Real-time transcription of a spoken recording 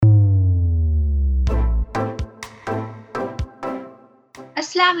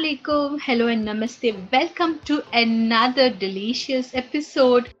Assalamu alaikum, hello and namaste. Welcome to another delicious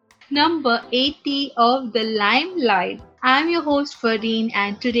episode, number 80 of The Limelight. I'm your host Fareen,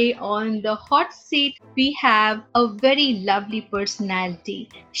 and today on the hot seat we have a very lovely personality.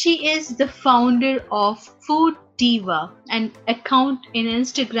 She is the founder of Food Diva, an account in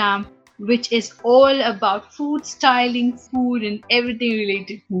Instagram which is all about food styling, food, and everything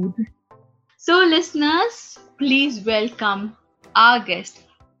related to food. So, listeners, please welcome our guest,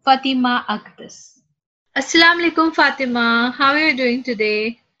 Fatima Akdas. Assalamu alaikum, Fatima. How are you doing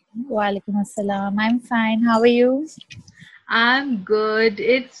today? Walaikum assalam. I'm fine. How are you? I'm good.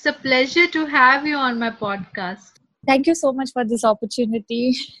 It's a pleasure to have you on my podcast. Thank you so much for this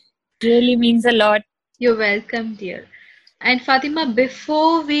opportunity. Really means a lot. You're welcome, dear. And Fatima,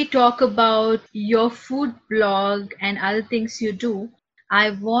 before we talk about your food blog and other things you do,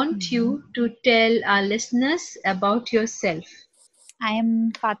 I want Mhm. you to tell our listeners about yourself. I am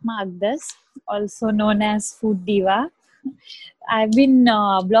Fatima Akdas, also known as Food Diva. I've been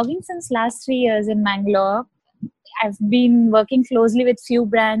blogging since last 3 years in Mangalore. I've been working closely with few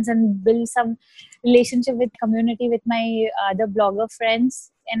brands and build some relationship with community with my other blogger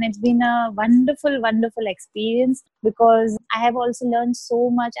friends. And it's been a wonderful, wonderful experience because I have also learned so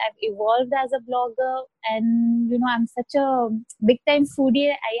much. I've evolved as a blogger, and I'm such a big time foodie.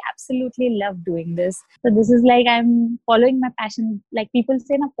 I absolutely love doing this. So this is like I'm following my passion. Like people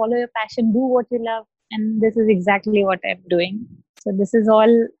say, "Na, follow your passion, do what you love," and this is exactly what I'm doing. So this is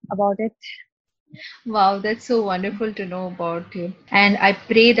all about it. Wow, that's so wonderful to know about you. And I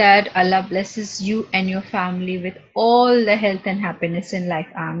pray that Allah blesses you and your family with all the health and happiness in life.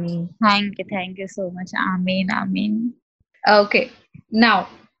 Ameen. Thank you so much. Amen, amen. Okay, now,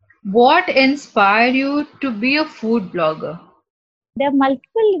 what inspired you to be a food blogger? There are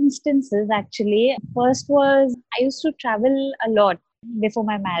multiple instances actually. First was I used to travel a lot before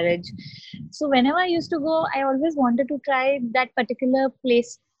my marriage. So whenever I used to go, I always wanted to try that particular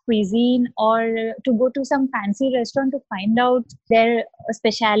place cuisine or to go to some fancy restaurant to find out their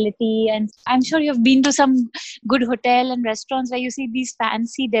specialty. And I'm sure you've been to some good hotel and restaurants where you see these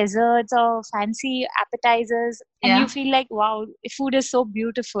fancy desserts or fancy appetizers and you Yeah. feel like wow, food is so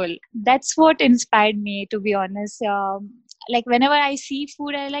beautiful. That's what inspired me, to be honest. Like whenever I see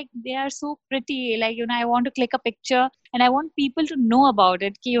food, I like they are so pretty. Like I want to click a picture and I want people to know about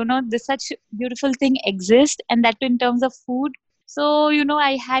it. This such beautiful thing exists, and that in terms of food. So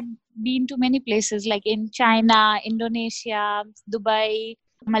I had been to many places like in China, Indonesia, Dubai,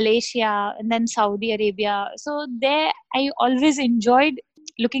 Malaysia, and then Saudi Arabia. So there, I always enjoyed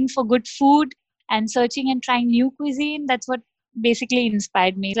looking for good food and searching and trying new cuisine. That's what basically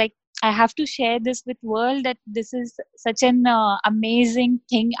inspired me. Like I have to share this with world that this is such an amazing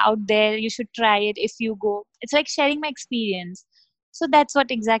thing out there. You should try it if you go. It's like sharing my experience. So that's what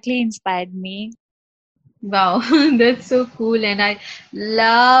exactly inspired me. Wow, that's so cool. And I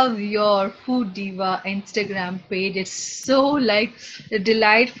love your Food Diva Instagram page. It's so like a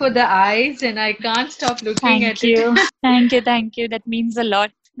delight for the eyes, and I can't stop looking Thank at it. you. Thank you. Thank you. That means a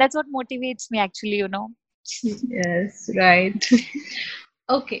lot. That's what motivates me actually. Yes, right.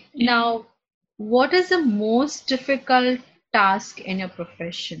 Okay, now what is the most difficult task in your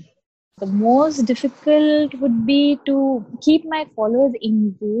profession? The most difficult would be to keep my followers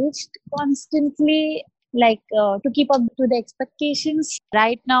engaged constantly, like to keep up to the expectations.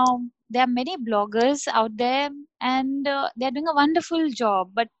 Right now, there are many bloggers out there and they're doing a wonderful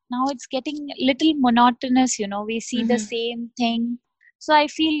job, but now it's getting a little monotonous. We see the Mm-hmm. same thing. So I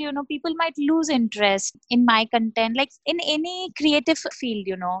feel, people might lose interest in my content, like in any creative field.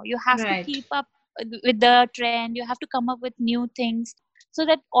 You have to Right, keep up with the trend, you have to come up with new things so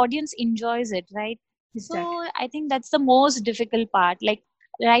that audience enjoys it, right? So exactly. I think that's the most difficult part. Like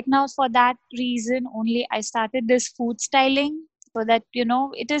right now, for that reason only I started this food styling, so that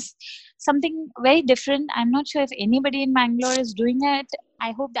it is something very different. I'm not sure if anybody in Mangalore is doing it.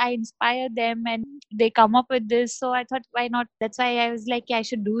 I hope I inspire them and they come up with this. So I thought, why not? That's why I was like, yeah, I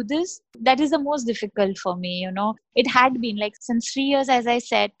should do this. That is the most difficult for me. It had been like since 3 years, as I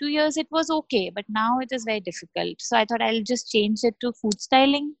said, 2 years it was okay, but now it is very difficult. So I thought I'll just change it to food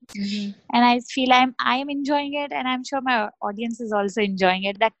styling, Mm-hmm. and I feel I'm enjoying it, and I'm sure my audience is also enjoying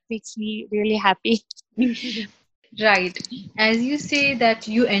it. That makes me really happy. Right. As you say that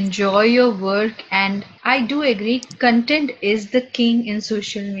you enjoy your work, and I do agree, content is the king in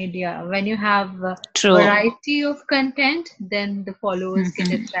social media. When you have a True. variety of content, then the followers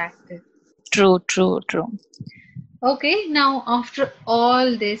get attracted. True, true, true. Okay, now after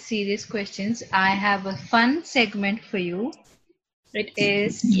all these serious questions, I have a fun segment for you. It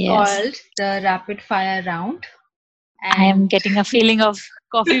is Yes. called the rapid fire round. I am And getting a feeling of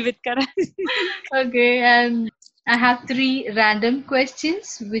coffee with Karan. okay, and I have three random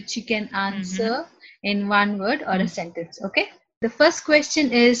questions which you can Mm-hmm. answer in one word or a sentence. Okay. The first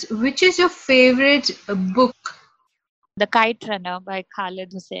question is, which is your favorite book? The Kite Runner by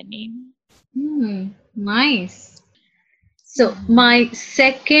Khalid Hosseini. Nice. So, Mm-hmm. my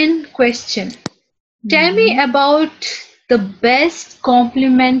second question. Tell me Mm-hmm. about the best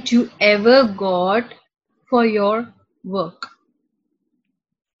compliment you ever got for your work.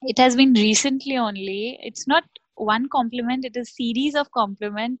 It has been recently only. It's not one compliment, it is series of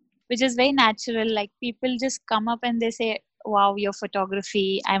compliment, which is very natural. Like people just come up and they say, wow, your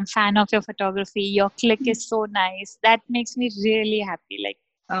photography, I'm fan of your photography, your click is so nice. That makes me really happy. Like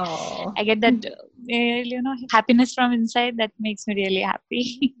Oh, I get that happiness from inside. That makes me really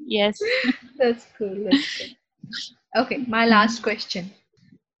happy. Yes. that's cool. That's cool. Okay, my last question.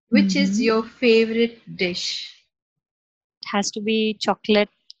 Which is Mm-hmm. your favorite dish? It has to be chocolate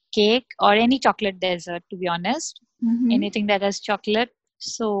cake or any chocolate dessert, to be honest. Mm-hmm. Anything that has chocolate.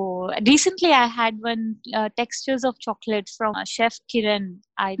 So recently, I had one textures of chocolate from Chef Kiran.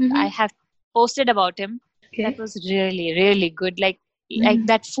 I Mm-hmm. have posted about him. That Okay. was really really good. Like Mhm.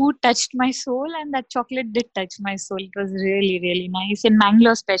 that food touched my soul, and that chocolate did touch my soul. It was really really nice in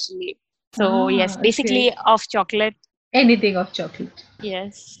Mangalore, especially. So yes, Ah, basically okay. of chocolate. Anything of chocolate.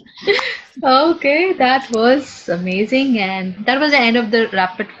 Yes. Okay, that was amazing. And that was the end of the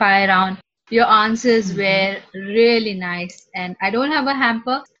rapid fire round. Your answers Mm-hmm. were really nice. And I don't have a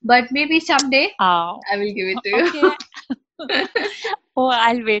hamper, but maybe someday Oh, I will give it to okay. you. Oh,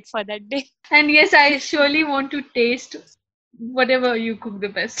 I'll wait for that day. And yes, I surely want to taste whatever you cook the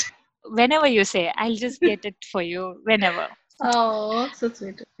best. Whenever you say, I'll just get it for you. Whenever. Oh, so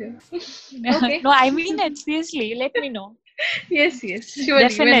sweet of you. Okay. No, I mean it seriously. Let me know. Yes, yes,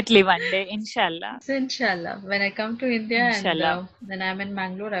 surely. Definitely one day, inshallah. So inshallah, when I come to India and Inshallah. when I'm in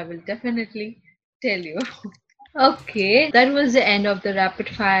Bangalore, I will definitely tell you. Okay, that was the end of the rapid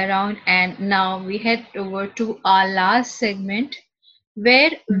fire round, and now we head over to our last segment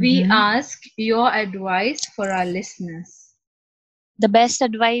where we Hmm. ask your advice for our listeners. The best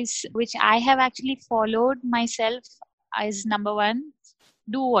advice which I have actually followed myself is number one,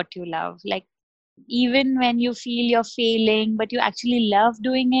 do what you love. Like, even when you feel you're failing, but you actually love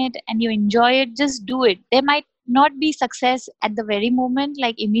doing it and you enjoy it, just do it. There might not be success at the very moment,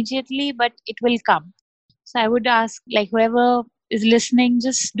 like immediately, but it will come. So I would ask, like, whoever is listening,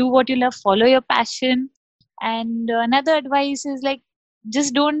 just do what you love, follow your passion. And another advice is like,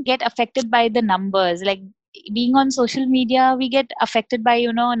 just don't get affected by the numbers. Like, being on social media, we get affected by,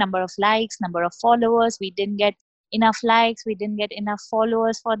 number of likes, number of followers. We didn't get enough likes, we didn't get enough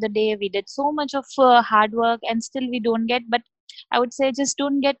followers for the day. We did so much of hard work and still we don't get. But I would say just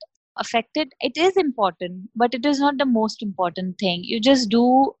don't get affected. It is important, but it is not the most important thing. You just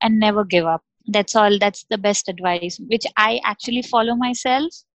do and never give up. That's all. That's the best advice which I actually follow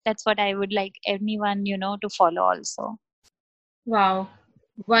myself. That's what I would like anyone to follow also. Wow,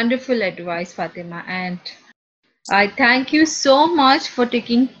 wonderful advice, Fatima. And I thank you so much for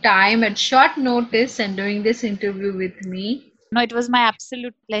taking time at short notice and doing this interview with me. No, it was my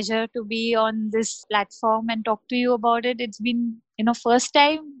absolute pleasure to be on this platform and talk to you about it. It's been first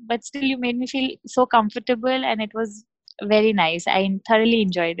time, but still you made me feel so comfortable and it was very nice. I thoroughly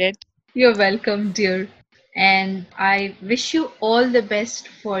enjoyed it. You're welcome, dear. And I wish you all the best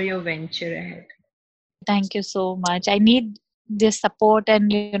for your venture ahead. Thank you so much. I need this support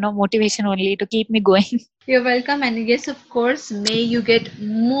and motivation only to keep me going. You're welcome. And yes, of course, may you get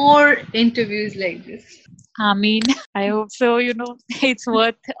more interviews like this. I mean, I hope so. It's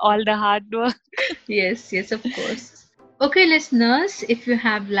worth all the hard work. Yes, yes, of course. Okay, listeners, if you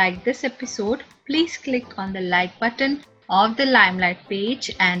have liked this episode, please click on the like button of the Limelight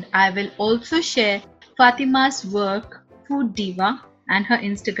page, and I will also share Fatima's work, Food Diva, and her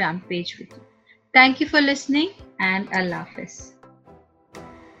Instagram page with you. Thank you for listening, and Allah Hafiz.